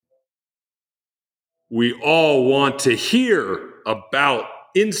We all want to hear about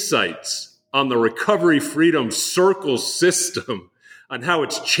insights on the Recovery Freedom Circle system, on how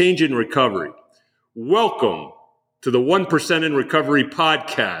it's changing recovery. Welcome to the 1% in Recovery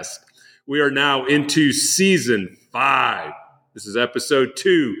podcast. We are now into season 5. This is episode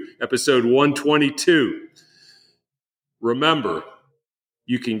 2, episode 122. Remember,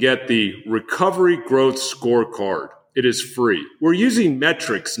 you can get the Recovery Growth Scorecard. It is free. We're using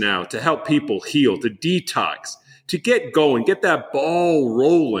metrics now to help people heal, to detox, to get going, get that ball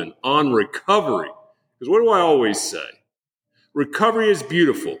rolling on recovery. Because what do I always say? Recovery is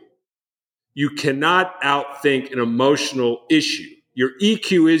beautiful. You cannot outthink an emotional issue. Your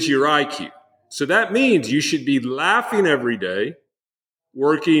EQ is your IQ. So that means you should be laughing every day,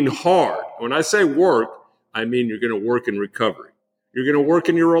 working hard. When I say work, I mean you're going to work in recovery. You're going to work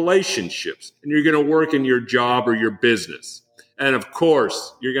in your relationships, and you're going to work in your job or your business. And of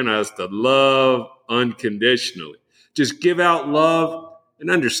course, you're going to have to love unconditionally. Just give out love and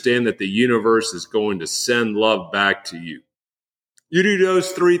understand that the universe is going to send love back to you. You do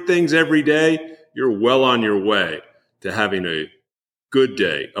those 3 things every day, you're well on your way to having a good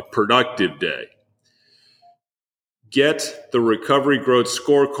day, a productive day. Get the Recovery Growth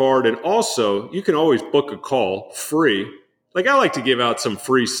Scorecard, and also you can always book a call free. Like I like to give out some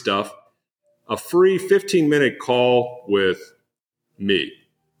free stuff, a free 15-minute call with me,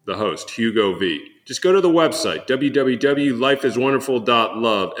 the host, Hugo V. Just go to the website,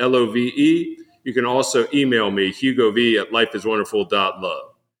 www.lifeiswonderful.love, L-O-V-E. You can also email me,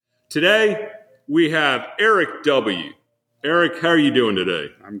 hugov@lifeiswonderful.love. Today, we have Eric W. Eric, how are you doing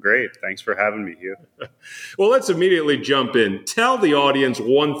today? I'm great. Thanks for having me, Hugh. Well, let's immediately jump in. Tell the audience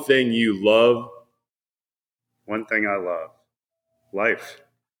one thing you love. One thing I love. Life.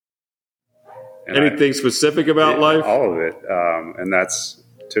 And anything specific about life? All of it. And that's,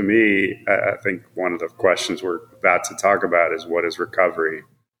 to me, I think one of the questions we're about to talk about is what is recovery?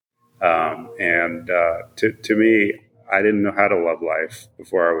 To me, I didn't know how to love life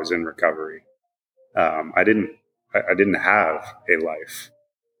before I was in recovery. I didn't have a life.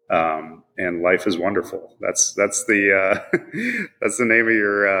 And life is wonderful. That's the that's the name of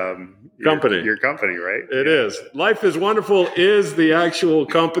your company. Your company, right? It is. Life is Wonderful is the actual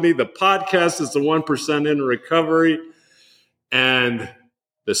company. The podcast is the 1% in Recovery, and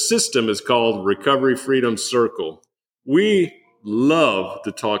the system is called Recovery Freedom Circle. We love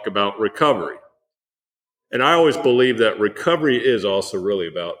to talk about recovery, and I always believe that recovery is also really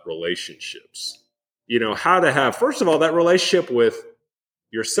about relationships. You know, how to have, first of all, that relationship with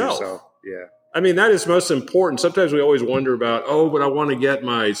yourself. Yeah. I mean, that is most important. Sometimes we always wonder about, but I want to get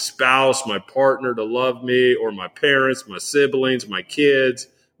my spouse, my partner to love me, or my parents, my siblings, my kids,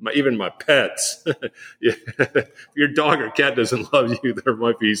 even my pets. If your dog or cat doesn't love you, there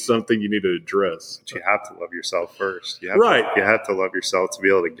might be something you need to address. But you have to love yourself first. You have to love yourself to be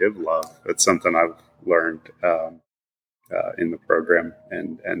able to give love. That's something I've learned in the program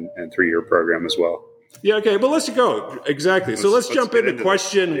and through your program as well. Yeah, okay, but let's go. Exactly. So let's jump into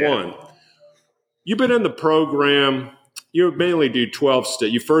question 1. You've been in the program. You mainly do 12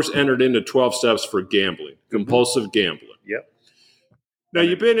 steps. You first entered into 12 steps for gambling, compulsive gambling. Yep. Now,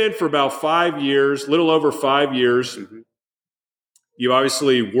 you've been in for about 5 years, little over 5 years. Mm-hmm. You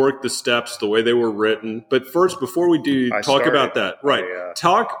obviously worked the steps the way they were written. But first, before we talk about that, right?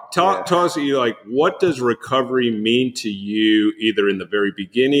 Talk to us. What does recovery mean to you, either in the very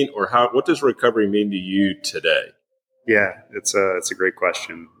beginning or what does recovery mean to you today? Yeah, it's a great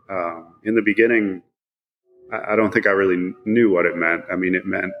question. In the beginning, I don't think I really knew what it meant. I mean, it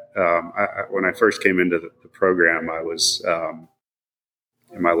meant when I first came into the program, I was.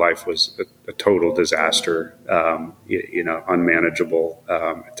 My life was a total disaster, unmanageable.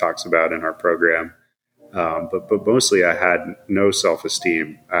 It talks about in our program. But mostly I had no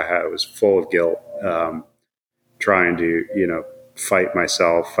self-esteem. I was full of guilt, trying to, fight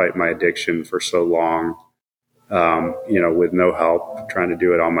myself, fight my addiction for so long, with no help, trying to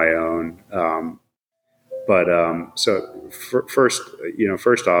do it on my own.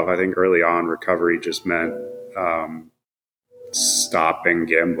 First off, I think early on recovery just meant, stopping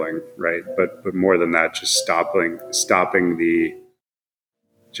gambling, right? But more than that, just stopping the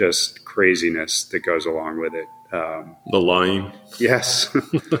just craziness that goes along with it. The lying. Yes.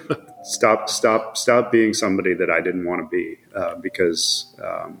 Stop being somebody that I didn't want to be, because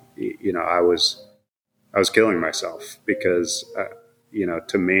I was killing myself because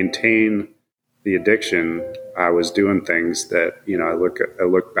to maintain the addiction, I was doing things that I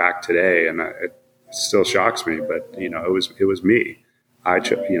look back today and it still shocks me, but it was me. I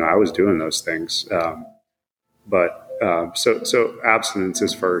was doing those things. So abstinence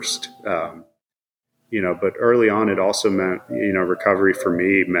is first. but early on, it also meant, recovery for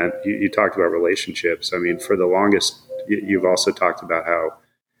me meant, you talked about relationships. I mean, for the longest, you've also talked about how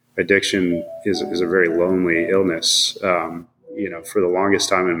addiction is a very lonely illness. For the longest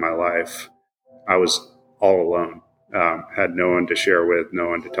time in my life, I was all alone, had no one to share with, no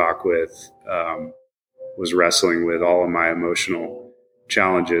one to talk with, was wrestling with all of my emotional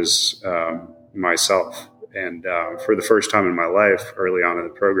challenges myself. And for the first time in my life, early on in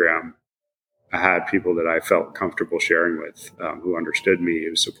the program, I had people that I felt comfortable sharing with, who understood me,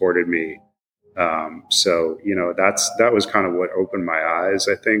 who supported me. That was kind of what opened my eyes,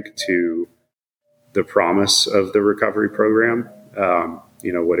 I think, to the promise of the recovery program.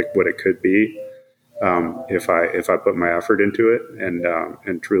 What it could be, if I put my effort into it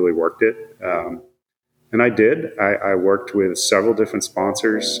and truly worked it. And I did. I worked with several different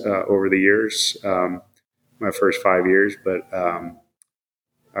sponsors over the years, my first 5 years, but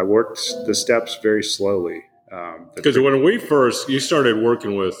I worked the steps very slowly. Because when you started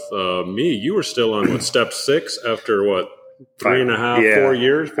working with me, you were still on step 6 after 4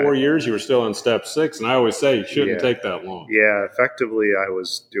 years? 4 years, you were still on step 6. And I always say it shouldn't take that long. Yeah, effectively, I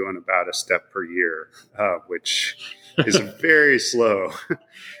was doing about a step per year, which is very slow.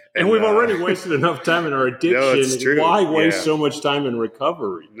 And we've already wasted enough time in our addiction. No, it's true. Why waste so much time in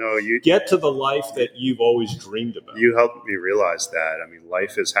recovery? No, you get to the life that you've always dreamed about. You helped me realize that. I mean,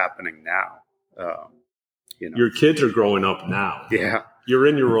 life is happening now. Your kids are growing up now. Yeah. You're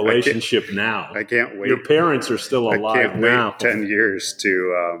in your relationship now. I can't wait. Your parents are still alive I can't now. Wait 10 years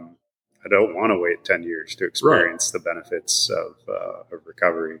to. I don't want to wait 10 years to experience the benefits of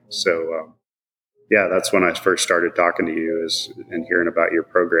recovery. So. That's when I first started talking to you and hearing about your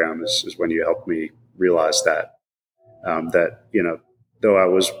program is when you helped me realize that though I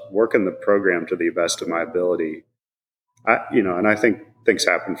was working the program to the best of my ability, and I think things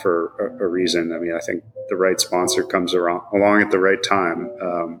happen for a reason. I mean, I think the right sponsor comes along at the right time.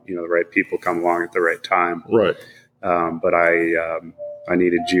 The right people come along at the right time. Right. But I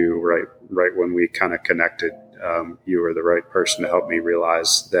needed you right when we kind of connected. You were the right person to help me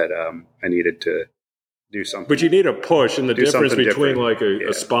realize that I needed to do something. But you need a push, and the difference between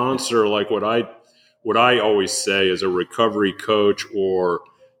a sponsor, like what I always say as a recovery coach, or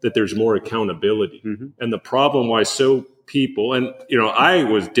that there's more accountability. Mm-hmm. And the problem why people, and I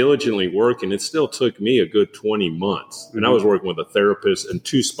was diligently working, it still took me a good 20 months. Mm-hmm. And I was working with a therapist and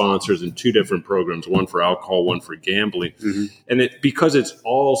 2 sponsors in 2 different programs, one for alcohol, one for gambling. Mm-hmm. And because it's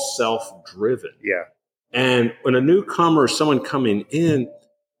all self-driven. Yeah. And when a newcomer, someone coming in,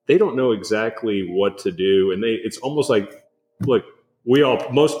 they don't know exactly what to do. And it's almost like, look,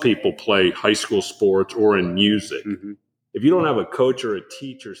 most people play high school sports or in music. Mm-hmm. If you don't have a coach or a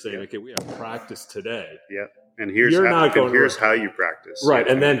teacher saying, okay, we have practice today. Yeah. And here's how you practice. Right.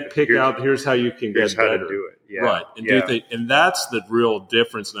 And then here's how you can get better. How to do it. Yeah. Right. And that's the real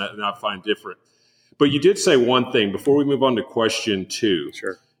difference. And I find different. But you did say one thing before we move on to question 2.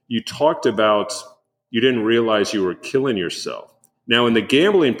 Sure. You talked about you didn't realize you were killing yourself. Now, in the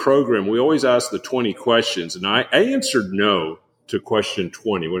gambling program, we always ask the 20 questions, and I answered no to question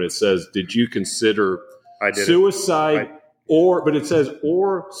 20 when it says, did you consider suicide but it says,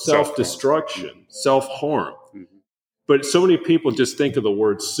 or self-destruction, self-harm. Mm-hmm. But so many people just think of the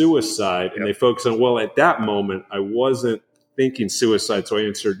word suicide, and they focus on, well, at that moment, I wasn't thinking suicide, so I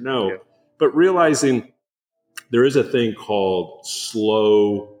answered no. Yep. But realizing there is a thing called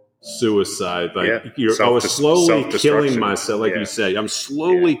slow suicide. I was slowly killing myself, like you say. I'm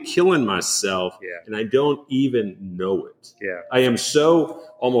slowly killing myself, and I don't even know it. Yeah. I am so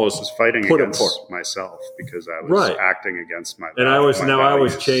almost fighting against myself because I was acting against my and values. I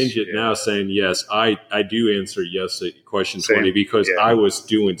always change it now, saying yes. I do answer yes to question 20 because I was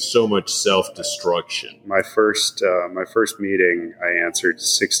doing so much self-destruction. My first meeting, I answered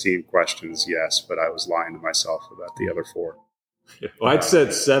 16 questions yes, but I was lying to myself about the other 4. Well, I'd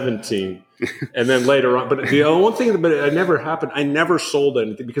said 17, and then later on. But the one thing, but it never happened. I never sold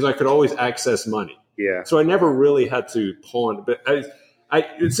anything because I could always access money. Yeah. So I never really had to pull on. But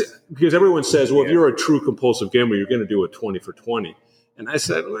it's because everyone says, well, if you're a true compulsive gambler, you're going to do a 20 for 20. And I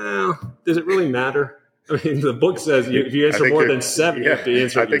said, well, does it really matter? I mean, the book says if you answer more than 7, you have to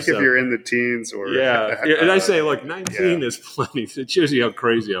answer it yourself. If you're in the teens or... Yeah. And I say, look, 19 is plenty. It shows you how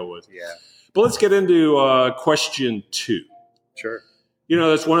crazy I was. Yeah. But let's get into question 2. Sure.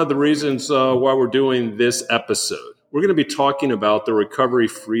 That's one of the reasons why we're doing this episode. We're going to be talking about the Recovery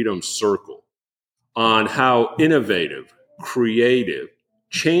Freedom Circle, on how innovative, creative,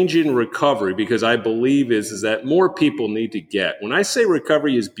 changing recovery, because I believe is that more people need to get. When I say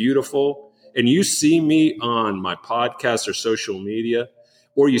recovery is beautiful, and you see me on my podcast or social media,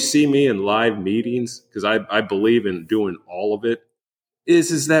 or you see me in live meetings, because I believe in doing all of it,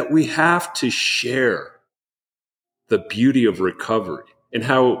 is that we have to share the beauty of recovery and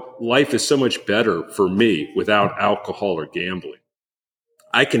how life is so much better for me without alcohol or gambling.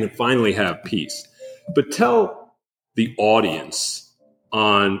 I can finally have peace. But tell the audience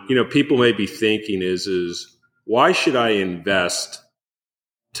on, people may be thinking is why should I invest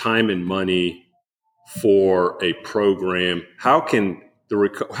time and money for a program? How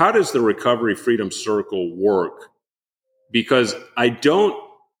does the Recovery Freedom Circle work? Because I don't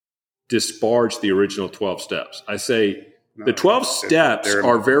disparage the original 12 steps. I say the 12 steps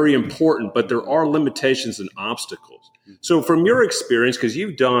are very important, but there are limitations and obstacles. So from your experience, because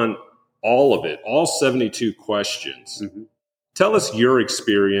you've done all of it, all 72 questions, tell us your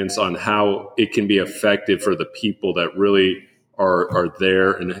experience on how it can be effective for the people that really are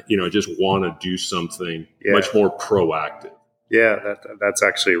there and, just want to do something much more proactive. Yeah, that's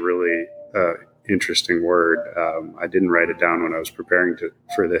actually a really interesting word. I didn't write it down when I was preparing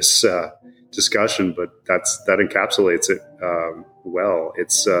for this discussion, but that encapsulates it well.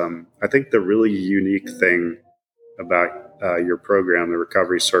 It's I think the really unique thing about your program, the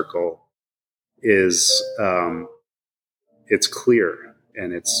Recovery Circle, is it's clear,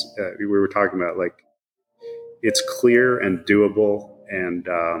 and it's we were talking about, like, it's clear and doable, and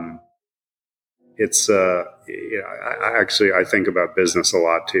it's I think about business a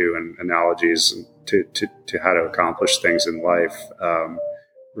lot too, and analogies to how to accomplish things in life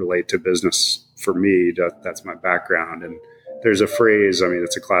relate to business. For me, that's my background. And there's a phrase,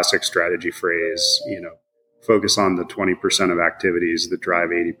 it's a classic strategy phrase, focus on the 20% of activities that drive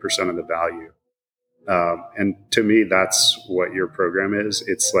 80% of the value. And to me, that's what your program is.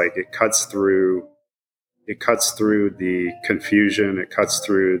 It's like it cuts through the confusion. It cuts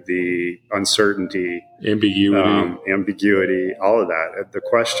through the uncertainty, ambiguity, all of that. The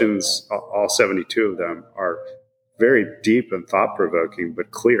questions, all 72 of them, are very deep and thought-provoking,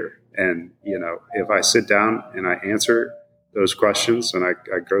 but clear. And, if I sit down and I answer those questions and I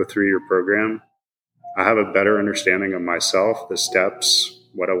go through your program, I have a better understanding of myself, the steps,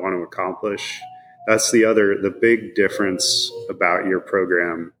 what I want to accomplish. That's the big difference about your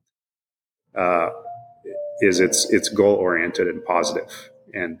program, is it's goal oriented and positive,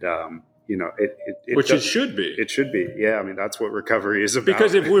 and which it should be. It should be, yeah. That's what recovery is about.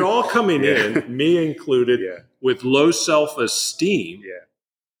 Because if we're all coming in, me included, with low self-esteem,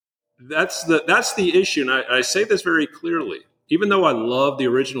 that's the issue. And I say this very clearly. Even though I love the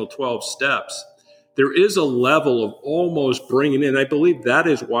original 12 steps, there is a level of almost bringing in. I believe that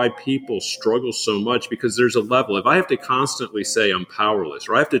is why people struggle so much, because there's a level. If I have to constantly say I'm powerless,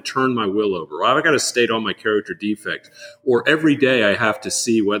 or I have to turn my will over, or I've got to state all my character defects, or every day I have to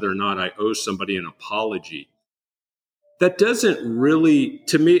see whether or not I owe somebody an apology, that doesn't really,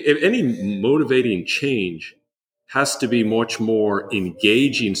 to me, if any motivating change has to be much more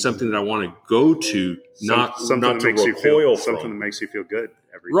engaging, something that I want to go to, not to recoil from. Something that makes you feel good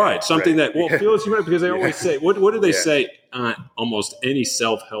every day. Something that feels you right, because they always say, what do they say? Almost any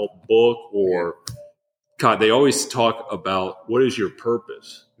self-help book or, God, they always talk about what is your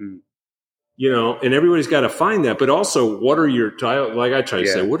purpose? And everybody's got to find that. But also, what are your, like I try to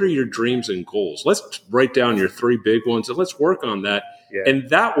say, what are your dreams and goals? Let's write down your 3 big ones and let's work on that. Yeah. And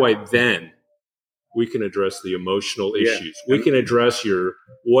that way, then we can address the emotional issues. We can address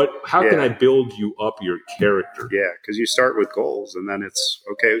how can I build you up your character? Yeah, because you start with goals, and then it's,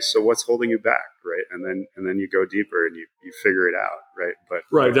 okay, so what's holding you back, right? And then you go deeper and you figure it out, right?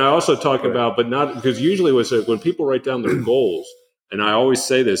 But now I also talk about, but not, because usually when people write down their goals, and I always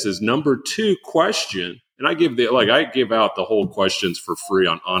say this, is number 2 question, and I give out the whole questions for free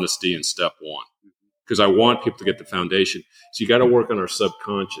on honesty in step 1, because I want people to get the foundation. So you got to work on our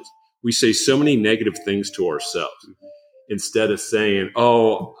subconscious. We say so many negative things to ourselves instead of saying,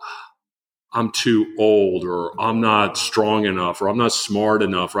 oh, I'm too old, or I'm not strong enough, or I'm not smart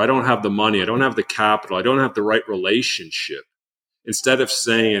enough, or I don't have the money, I don't have the capital, I don't have the right relationship. Instead of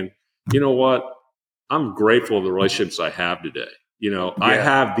saying, you know what, I'm grateful for the relationships I have today. I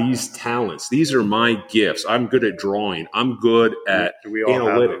have these talents. These are my gifts. I'm good at drawing. I'm good at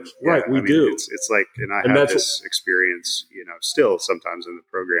analytics. Right, we do. It's like, and I have this experience, still sometimes in the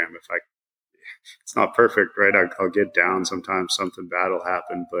program. It's not perfect, right? I'll get down sometimes. Something bad will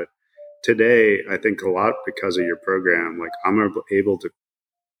happen. But today, I think a lot because of your program, like, I'm able to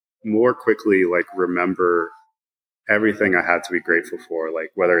more quickly, like, remember everything I had to be grateful for, like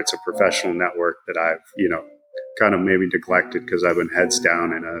whether it's a professional network that I've, kind of maybe neglected because I've been heads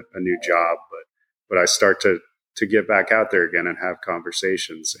down in a new job, but I start to get back out there again and have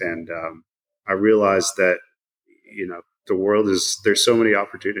conversations. And I realized that, the world there's so many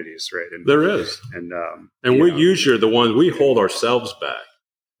opportunities, right? And there is. And we usually are the ones, we hold ourselves back.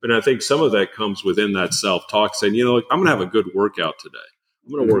 And I think some of that comes within that self-talk saying, I'm going to have a good workout today.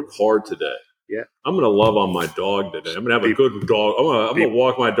 I'm going to work hard today. Yeah. I'm going to love on my dog today. I'm going to have a good dog. I'm going to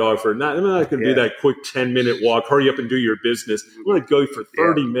walk my dog I'm not going to do that quick 10-minute walk. Hurry up and do your business. I'm going to go for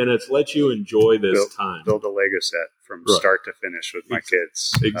 30 minutes. Let you enjoy this time. Build a Lego set from start to finish with my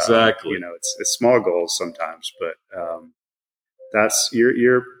kids. Exactly. It's small goals sometimes, but that's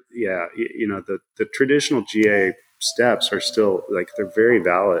the traditional GA steps are still they're very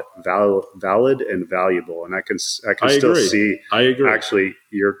valid and valuable, and I can still see. I agree. Actually,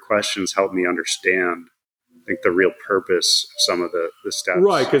 your questions help me understand, I think, the real purpose of some of the steps.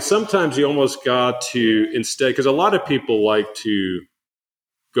 Right, because sometimes you almost got to because a lot of people like to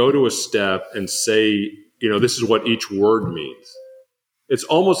go to a step and say, this is what each word means. It's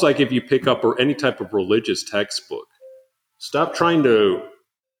almost like if you pick up any type of religious textbook, stop trying to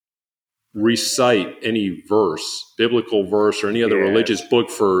recite any biblical verse or any other religious book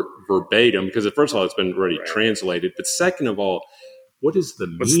for verbatim, because first of all, it's been already translated. But second of all, what is the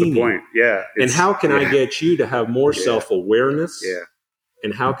What's meaning? The point? Yeah. And how can I get you to have more self-awareness? Yeah.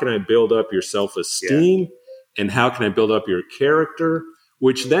 And how can I build up your self-esteem? Yeah. And how can I build up your character?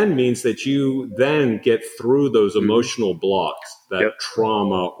 Which then means that you then get through those emotional blocks, that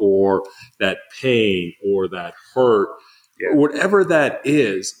trauma or that pain or that hurt, whatever that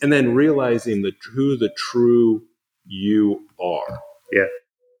is, and then realizing who the true you are. Yeah,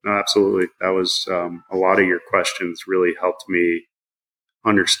 no, absolutely. That was a lot of your questions really helped me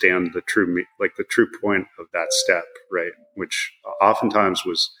understand the true point of that step, right? Which oftentimes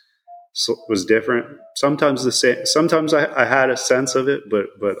was different. Sometimes the same. Sometimes I had a sense of it, but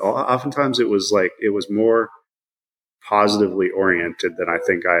oftentimes it was more positively oriented than I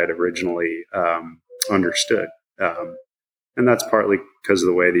think I had originally understood. And that's partly because of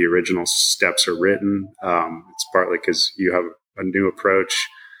the way the original steps are written. It's partly because you have a new approach.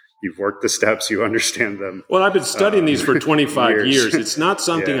 You've worked the steps. You understand them. Well, I've been studying these for 25 years. It's not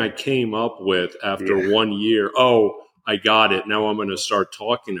something I came up with after 1 year. Oh, I got it. Now I'm going to start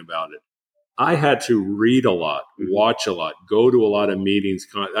talking about it. I had to read a lot, watch a lot, go to a lot of meetings.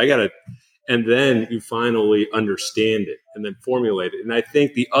 And then you finally understand it and then formulate it. And I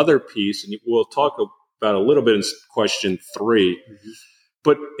think the other piece, and we'll talk about a little bit in question 3,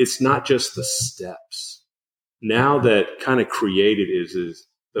 but it's not just the steps. Now that kind of created is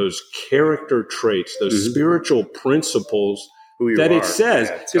those character traits, those spiritual principles that it says,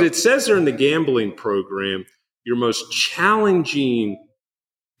 because it says there in the gambling program, your most challenging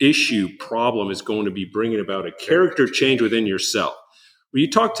problem is going to be bringing about a character change within yourself. When you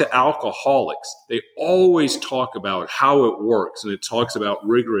talk to alcoholics, they always talk about how it works, and it talks about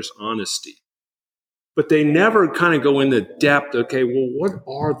rigorous honesty. But they never kind of go into depth, okay, well, what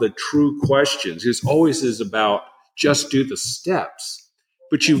are the true questions? It always is about just do the steps.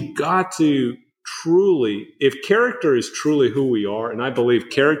 But you've got to truly, if character is truly who we are, and I believe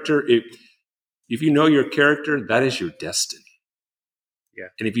character, if you know your character, that is your destiny. Yeah.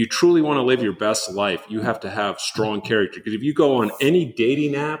 And if you truly want to live your best life, you have to have strong character. Because if you go on any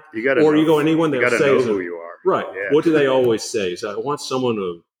dating app, you go anyone that says know who you are. Right. Yeah. What do they always say? So I want someone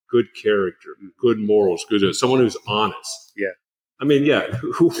of good character, good morals, someone who's honest. Yeah. I mean,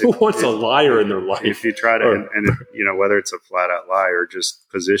 who wants a liar in their life? If you try to, and whether it's a flat out lie or just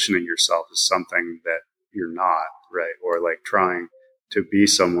positioning yourself as something that you're not, right? Or trying to be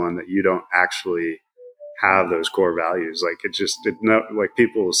someone that you don't actually have those core values.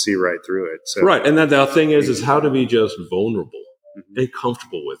 People will see right through it. So, right. And then the thing is how to be just vulnerable and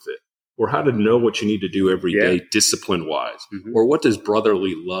comfortable with it, or how to know what you need to do every day, discipline wise, or what does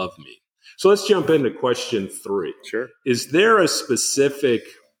brotherly love mean? So let's jump into question 3. Sure. Is there a specific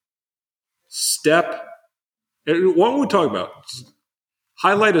step? What don't we talk about?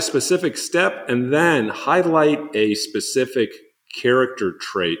 Highlight a specific step and then highlight a specific character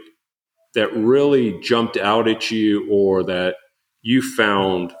trait that really jumped out at you or that you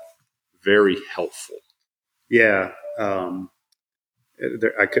found very helpful. Yeah. I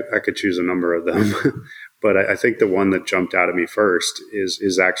could choose a number of them, but I think the one that jumped out at me first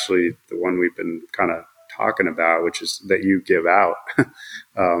is actually the one we've been kind of talking about, which is that you give out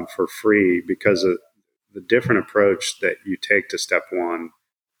for free, because of the different approach that you take to step 1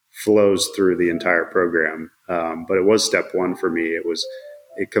 flows through the entire program. But it was step 1 for me. It was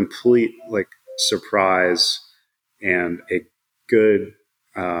a complete surprise and a good.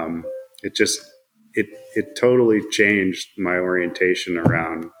 It totally changed my orientation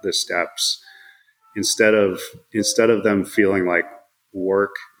around the steps. Instead of them feeling like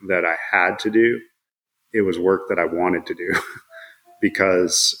work that I had to do, it was work that I wanted to do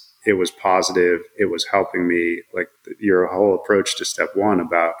because it was positive. It was helping me, like your whole approach to step one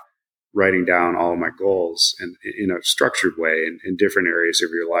about writing down all of my goals and in a structured way in different areas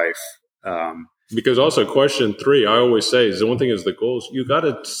of your life. Because also question 3, I always say, is the one thing is the goals. You got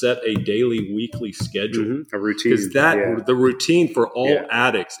to set a daily, weekly schedule, a routine, because the routine for all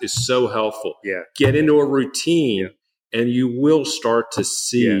addicts is so helpful. Yeah, get into a routine, and you will start to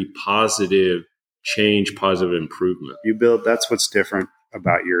see positive change, positive improvement. You build. That's what's different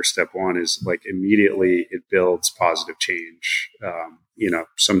about your step one is like immediately it builds positive change.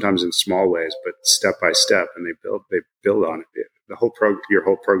 Sometimes in small ways, but step by step, and they build on it. Your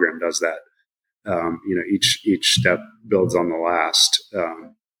whole program does that. Each step builds on the last.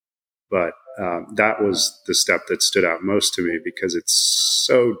 But that was the step that stood out most to me because it's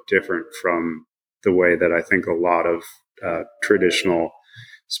so different from the way that I think a lot of traditional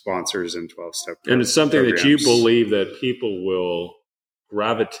sponsors and 12-step and it's something programs. That you believe that people will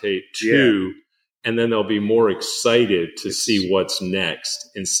gravitate to, and then they'll be more excited to see what's next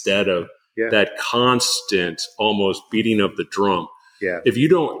instead of that constant almost beating of the drum. Yeah. If you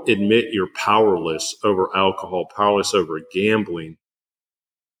don't admit you're powerless over alcohol, powerless over gambling,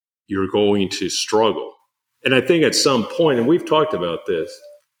 you're going to struggle. And I think at some point, and we've talked about this,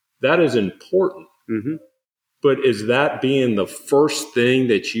 that is important. Mm-hmm. But is that being the first thing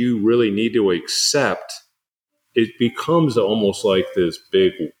that you really need to accept? It becomes almost like this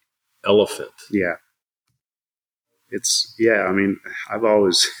big elephant. Yeah. I mean, I've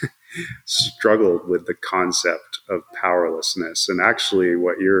always struggled with the concept of powerlessness. And actually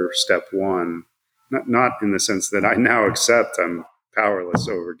what your step one, not in the sense that I now accept I'm powerless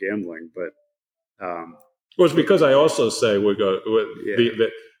over gambling, but well, it's because I also say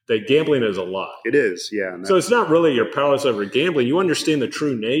that gambling is a lie. It is, yeah. So it's not really you're powerless over gambling. You understand the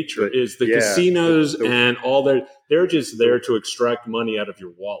true nature is the casinos and all they're just there to extract money out of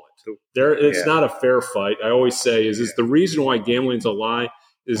your wallet. It's not a fair fight. I always say is the reason why gambling's a lie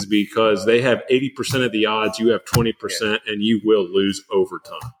is because they have 80% of the odds, you have 20%, and you will lose over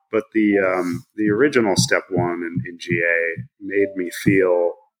time. But the original step one in GA made me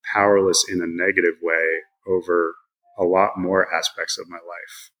feel powerless in a negative way over a lot more aspects of my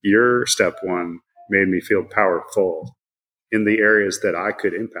life. Your step one made me feel powerful in the areas that I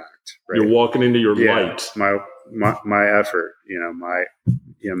could impact. Right? You're walking into your light. My effort,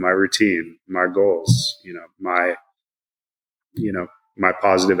 my routine, my goals, my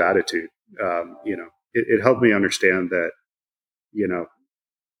positive attitude. It helped me understand that,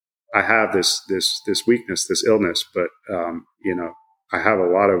 I have this weakness, this illness, but I have a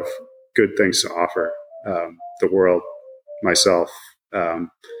lot of good things to offer the world, myself,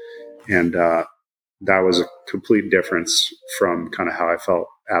 and that was a complete difference from kind of how I felt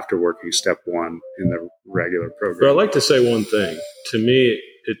after working step one in the regular program. But I'd like to say one thing. To me,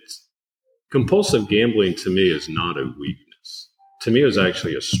 it's compulsive gambling. To me, is not a weakness. To me, it's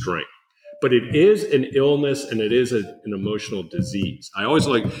actually a strength. But it is an illness and it is an emotional disease. I always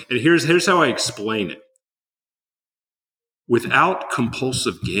and here's how I explain it. Without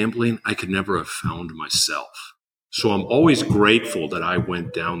compulsive gambling, I could never have found myself. So I'm always grateful that I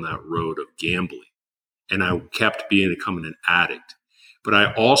went down that road of gambling and I kept becoming an addict. But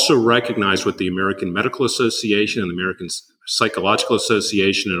I also recognize with the American Medical Association and the American Psychological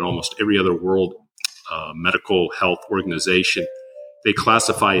Association and almost every other world medical health organization, they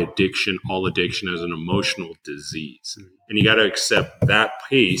classify all addiction as an emotional disease. Mm-hmm. And you got to accept that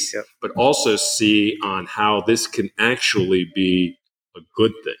piece, but also see on how this can actually be a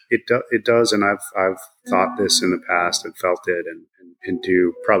good thing. It does. And I've thought this in the past and felt it and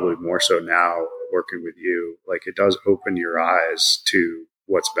do probably more so now working with you. Like it does open your eyes to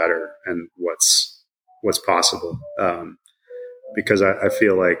what's better and what's possible. Because I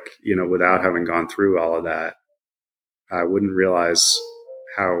feel like, without having gone through all of that, I wouldn't realize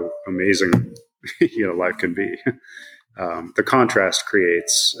how amazing, life can be. The contrast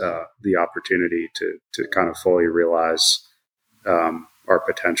creates the opportunity to kind of fully realize our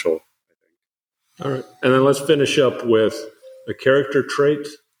potential, I think. All right. And then let's finish up with a character trait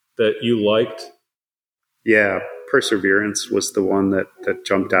that you liked. Yeah. Perseverance was the one that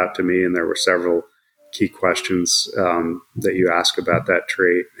jumped out to me. And there were several key questions that you ask about that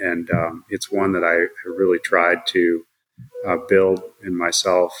trait. And it's one that I really tried to build in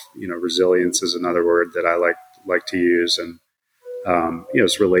myself. Resilience is another word that I like to use, and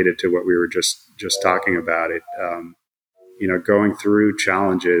it's related to what we were just talking about. It, going through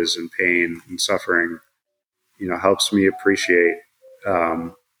challenges and pain and suffering, helps me appreciate,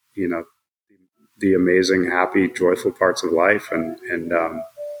 the amazing, happy, joyful parts of life, and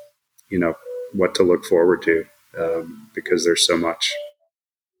what to look forward to, because there's so much.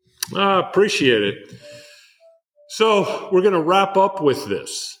 Appreciate it. So we're going to wrap up with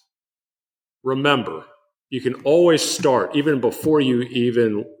this. Remember, you can always start, even before you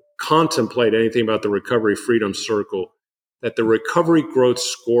even contemplate anything about the Recovery Freedom Circle, that the Recovery Growth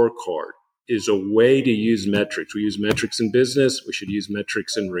Scorecard is a way to use metrics. We use metrics in business. We should use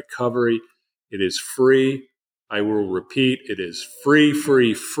metrics in recovery. It is free. I will repeat, it is free,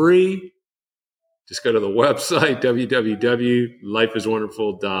 free, free. Just go to the website,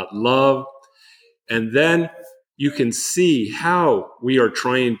 www.lifeiswonderful.love. And then you can see how we are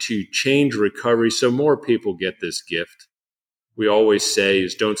trying to change recovery so more people get this gift. We always say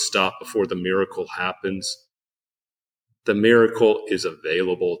is don't stop before the miracle happens. The miracle is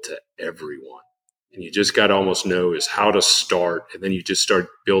available to everyone. And you just got to almost know is how to start. And then you just start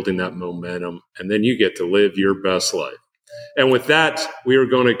building that momentum. And then you get to live your best life. And with that, we are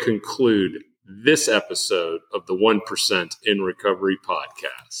going to conclude this episode of the 1% in Recovery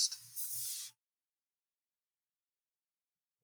podcast.